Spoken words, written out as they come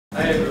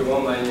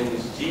everyone, my name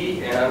is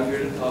G, and I'm here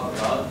to talk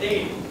about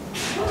dating.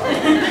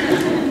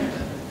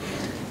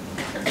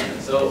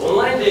 So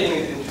online dating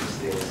is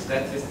interesting.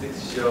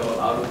 Statistics show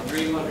out of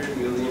 300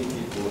 million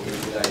people in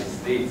the United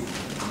States,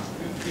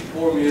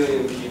 54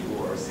 million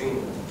people are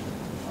single.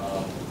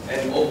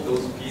 And of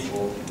those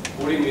people,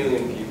 40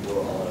 million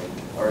people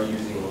are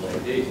using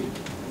online dating.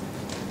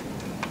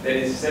 That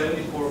is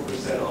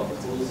 74% of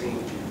total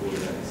single people in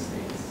the United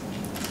States.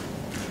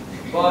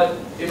 But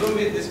even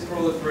with this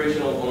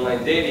proliferation of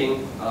online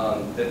dating,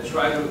 that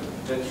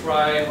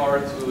try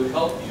hard to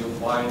help you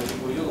find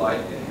people you like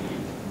and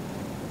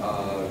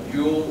meet,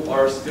 you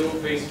are still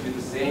faced with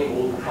the same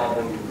old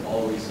problem you've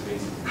always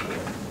faced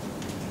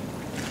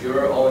before.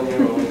 You're on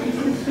your own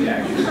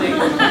actually.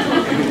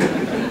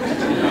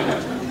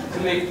 To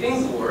make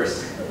things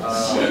worse,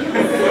 with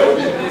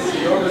this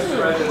enormous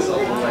presence of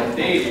online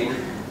dating,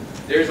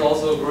 there's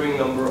also a growing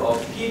number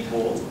of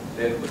people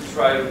that would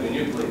try to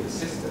manipulate the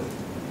system.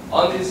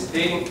 On these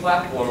dating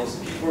platforms,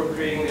 people are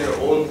creating their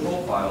own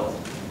profiles,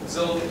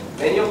 so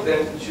many of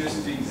them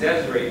choose to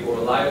exaggerate or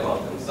lie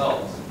about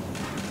themselves.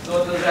 So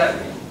what does that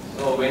mean?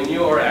 So when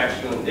you are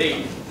actually on a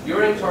date,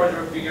 you're in charge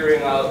of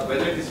figuring out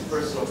whether this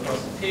person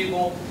across the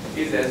table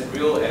is as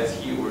real as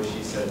he or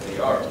she said they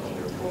are on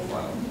their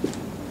profile.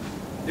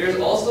 There's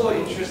also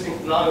an interesting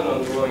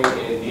phenomenon growing in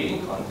a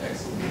dating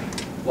context.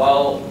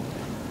 While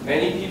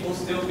many people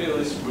still feel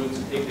it's rude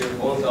to take their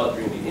phones out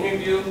during the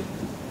interview,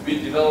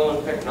 with development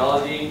of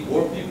technology,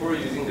 more people are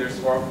using their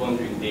smartphone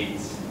during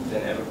dates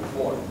than ever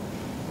before,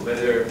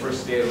 whether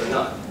first date or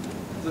not.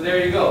 So there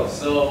you go.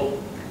 So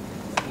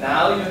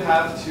now you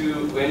have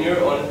to, when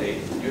you're on a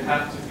date, you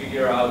have to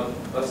figure out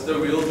what's the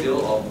real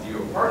deal of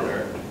your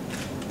partner,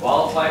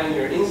 while fighting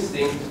your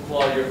instinct to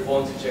pull out your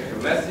phone to check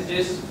your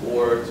messages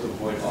or to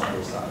avoid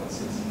awkward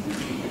silences.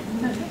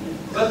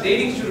 But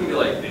dating shouldn't be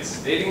like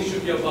this. Dating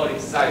should be about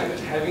excitement,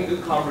 having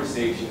good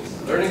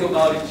conversations, learning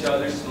about each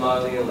other,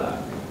 smiling and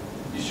laughing.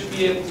 You should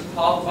be able to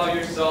talk about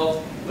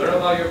yourself, learn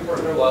about your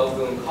partner while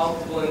feeling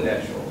comfortable and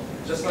natural,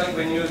 just like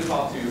when you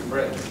talk to your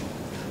friends.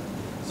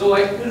 So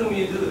why couldn't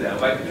we do that?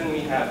 Why couldn't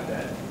we have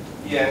that?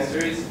 The answer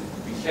is,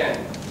 we can.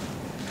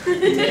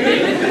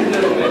 Ladies and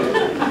gentlemen,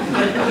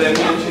 let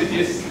me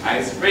introduce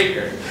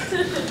ICEBREAKER.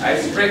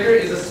 ICEBREAKER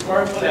is a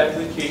smartphone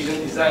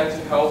application designed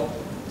to help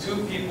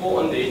two people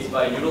on dates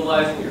by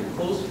utilizing your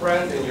close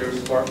friends and your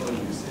smartphone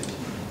usage.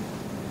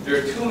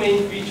 There are two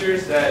main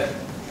features that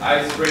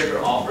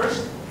ICEBREAKER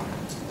offers.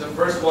 The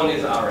first one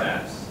is our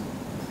apps.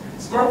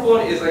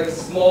 Smartphone is like a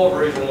small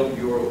version of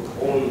your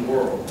own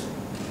world.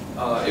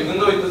 Even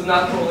though it does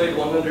not correlate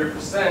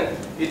 100%,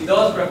 it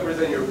does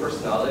represent your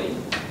personality,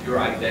 your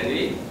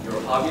identity, your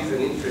hobbies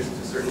and interests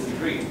to a certain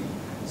degree.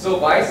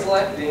 So by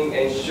selecting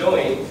and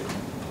showing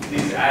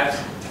these apps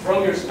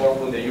from your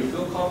smartphone that you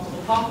feel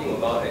comfortable talking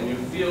about and you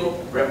feel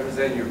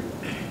represent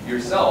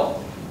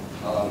yourself,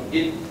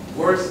 it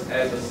works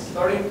as a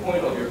starting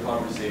point of your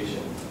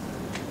conversation.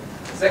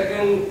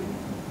 Second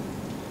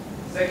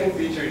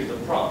feature is the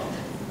prompt.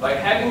 By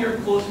having your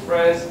close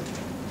friends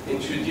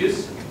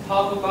introduce,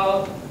 talk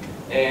about,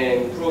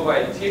 and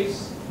provide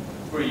tips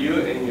for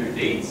you and your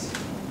dates,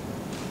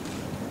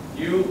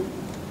 you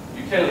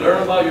can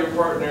learn about your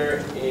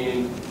partner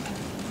in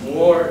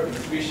more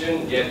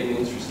efficient yet in an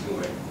interesting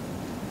way.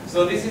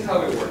 So this is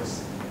how it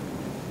works.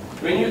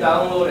 When you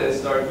download and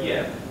start the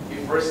app,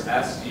 it first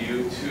asks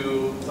you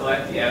to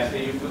select the apps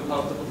that you feel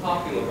comfortable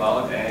talking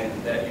about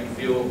and that you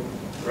feel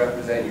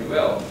represent you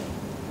well.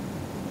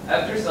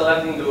 After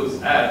selecting those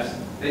apps,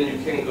 then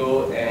you can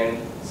go and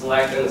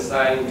select and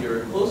assign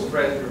your close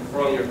friends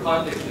from your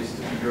contact list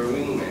to be your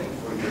wingman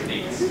for your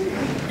dates.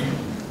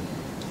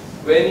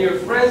 When your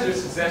friends are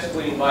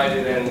successfully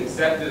invited and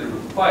accepted a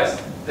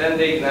request, then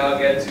they now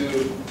get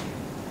to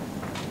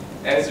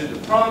answer the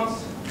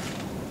prompts,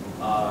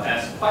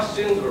 ask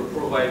questions, or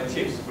provide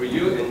tips for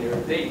you and your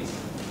dates.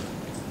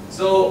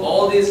 So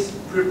all this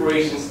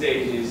preparation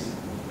stage is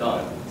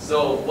done.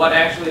 So what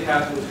actually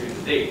happens with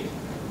the date?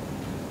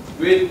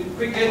 With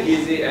quick and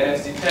easy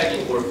NFC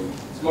tagging or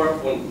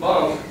smartphone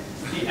bump,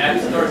 the app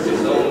starts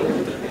its own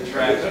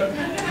interaction.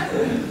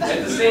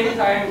 At the same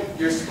time,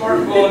 your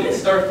smartphone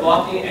starts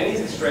blocking any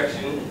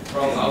distraction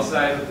from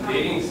outside of the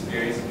dating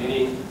experience,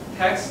 meaning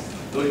text,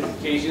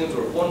 notifications,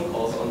 or phone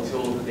calls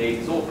until the date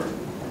is over.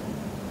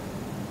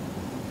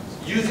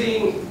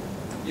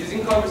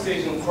 Using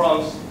conversation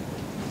prompts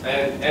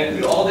and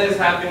with all that is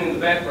happening in the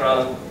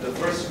background, the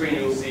first screen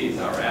you'll see is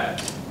our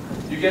apps.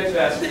 You get to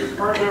ask your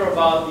partner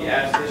about the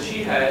apps that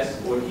she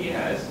has or he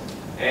has,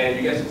 and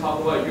you get to talk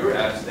about your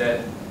apps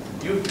that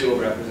you feel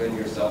represent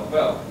yourself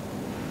well.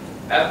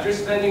 After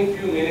spending a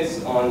few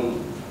minutes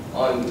on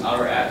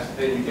our apps,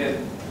 then you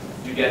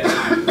get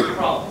to use the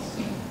prompts.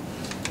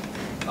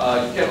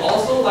 You can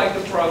also like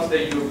the prompts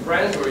that your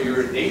friends or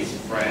your date's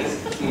friends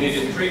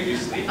submitted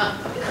previously,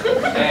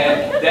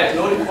 and that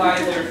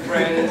notifies their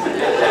friends at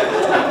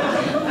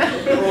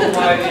that time,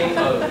 providing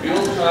a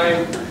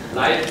real-time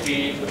live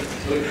feed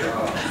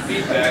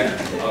feedback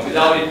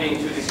without it being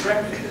too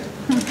distracting.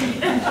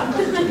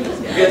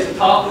 You get to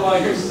talk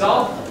about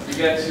yourself, You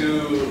get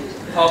to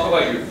talk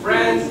about your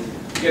friends.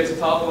 You get to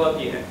talk about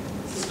the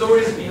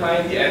stories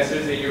behind the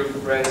answers that your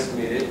friends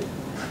submitted.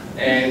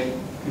 And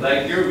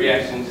like your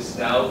reaction just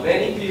now,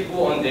 many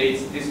people on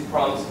dates, these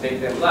prompts make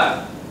them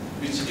laugh,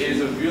 which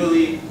is a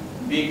really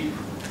big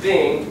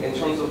thing in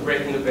terms of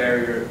breaking the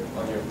barrier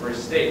on your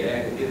first date,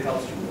 and it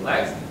helps you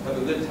relax,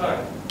 have a good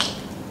time.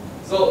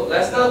 So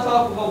let's now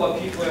talk about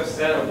what people have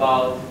said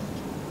about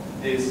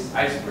this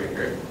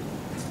icebreaker.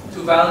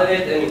 To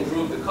validate and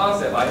improve the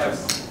concept, I have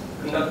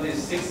conducted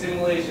 6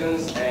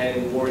 simulations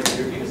and more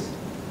interviews,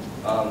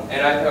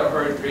 and I have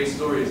heard great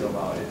stories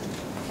about it.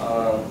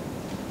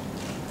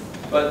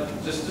 But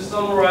just to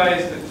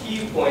summarize the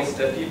key points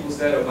that people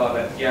said about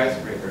the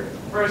icebreaker.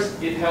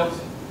 First, it helps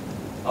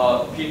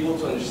people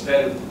to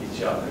understand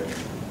each other.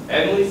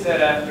 Emily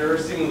said after her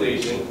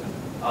simulation,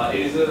 it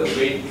is a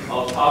way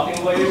of talking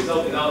about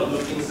yourself without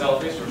looking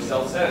selfish or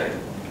self-centered.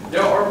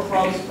 There are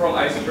prompts from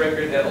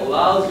Icebreaker that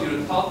allows you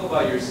to talk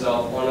about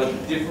yourself on a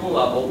different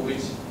level,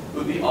 which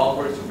would be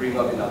awkward to bring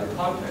up in other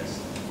contexts.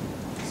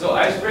 So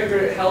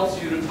Icebreaker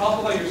helps you to talk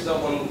about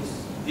yourself on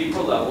a deeper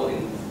level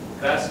in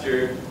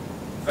faster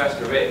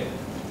way.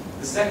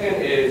 The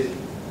second is,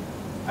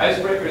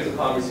 Icebreaker is a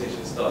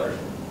conversation starter.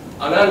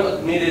 Anand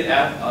admitted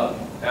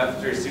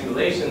after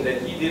simulation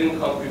that he didn't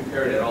come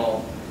prepared at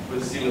all for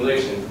the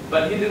simulation,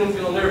 but he didn't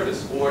feel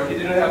nervous, or he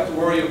didn't have to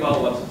worry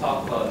about what to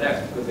talk about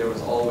next because there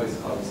was always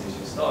a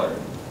conversation starter.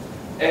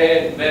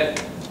 And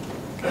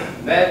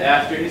Matt,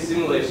 after his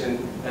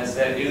simulation, has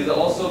said it is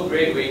also a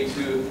great way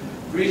to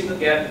bridge the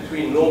gap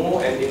between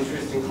normal and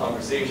interesting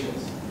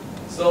conversations.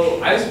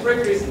 So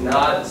Icebreaker is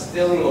not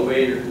stealing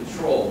away your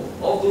control.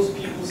 All those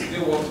people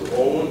still want to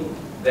own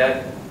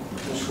that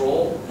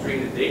control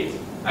during the date.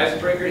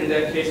 Icebreaker in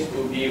that case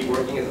will be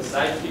working as a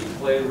sidekick,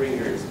 flavoring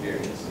your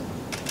experience.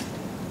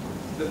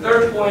 The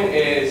third point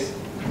is,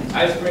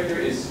 Icebreaker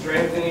is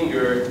strengthening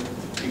your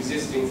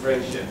existing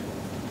friendship.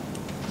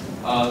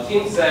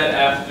 Kim said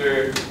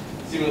after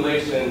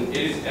simulation, it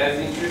is as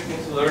interesting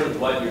to learn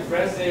what your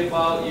friends say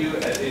about you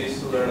as it is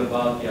to learn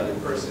about the other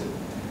person.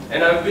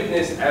 And I've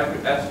witnessed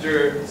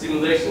after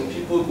simulation,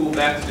 people go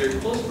back to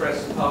their close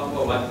friends to talk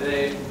about what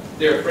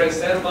their friends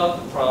said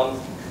about the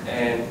prompt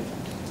and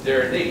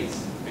their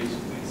dates,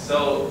 basically.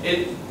 So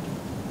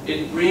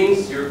it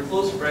brings your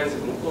close friends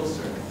even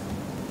closer.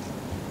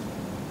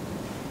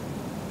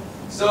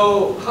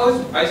 So how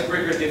is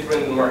Icebreaker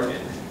different in the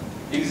market?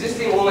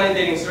 Existing online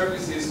dating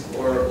services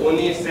are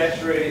only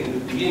saturated in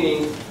the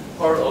beginning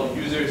part of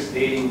users'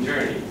 dating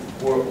journey,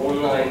 or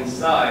online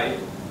side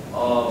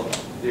of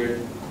their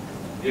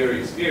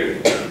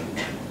experience.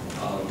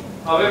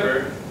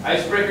 However,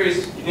 Icebreaker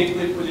is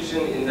uniquely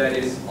positioned in that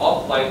it's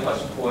offline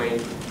touch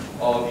point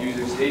of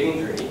users' dating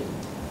journey.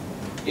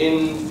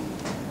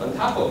 On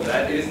top of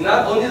that, it is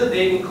not only the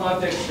dating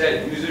context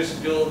that users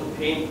feel the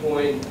pain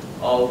point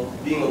of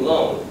being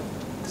alone.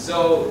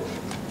 So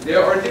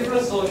there are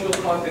different social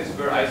contexts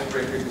where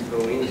Icebreaker can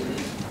go into,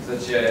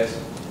 such as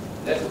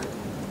networking.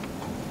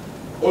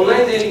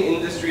 Online dating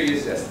industry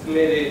is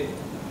estimated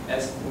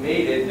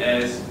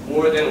as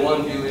more than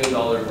 $1 billion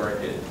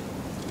market.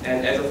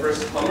 And as a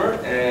first-comer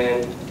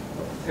and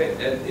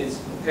its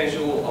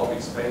potential of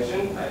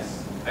expansion,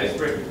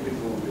 Icebreaker could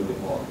go really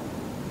far.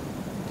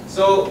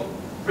 So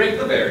break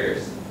the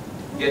barriers,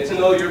 get to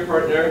know your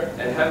partner,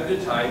 and have a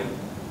good time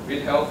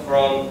with help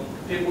from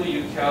people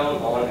you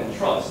count on and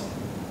trust.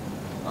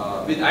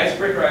 With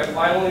Icebreaker, I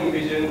finally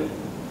envision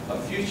a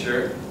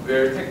future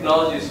where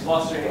technology is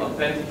fostering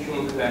authentic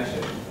human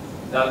connection,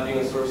 not being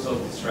a source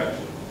of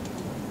distraction.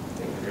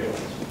 Thank you very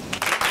much.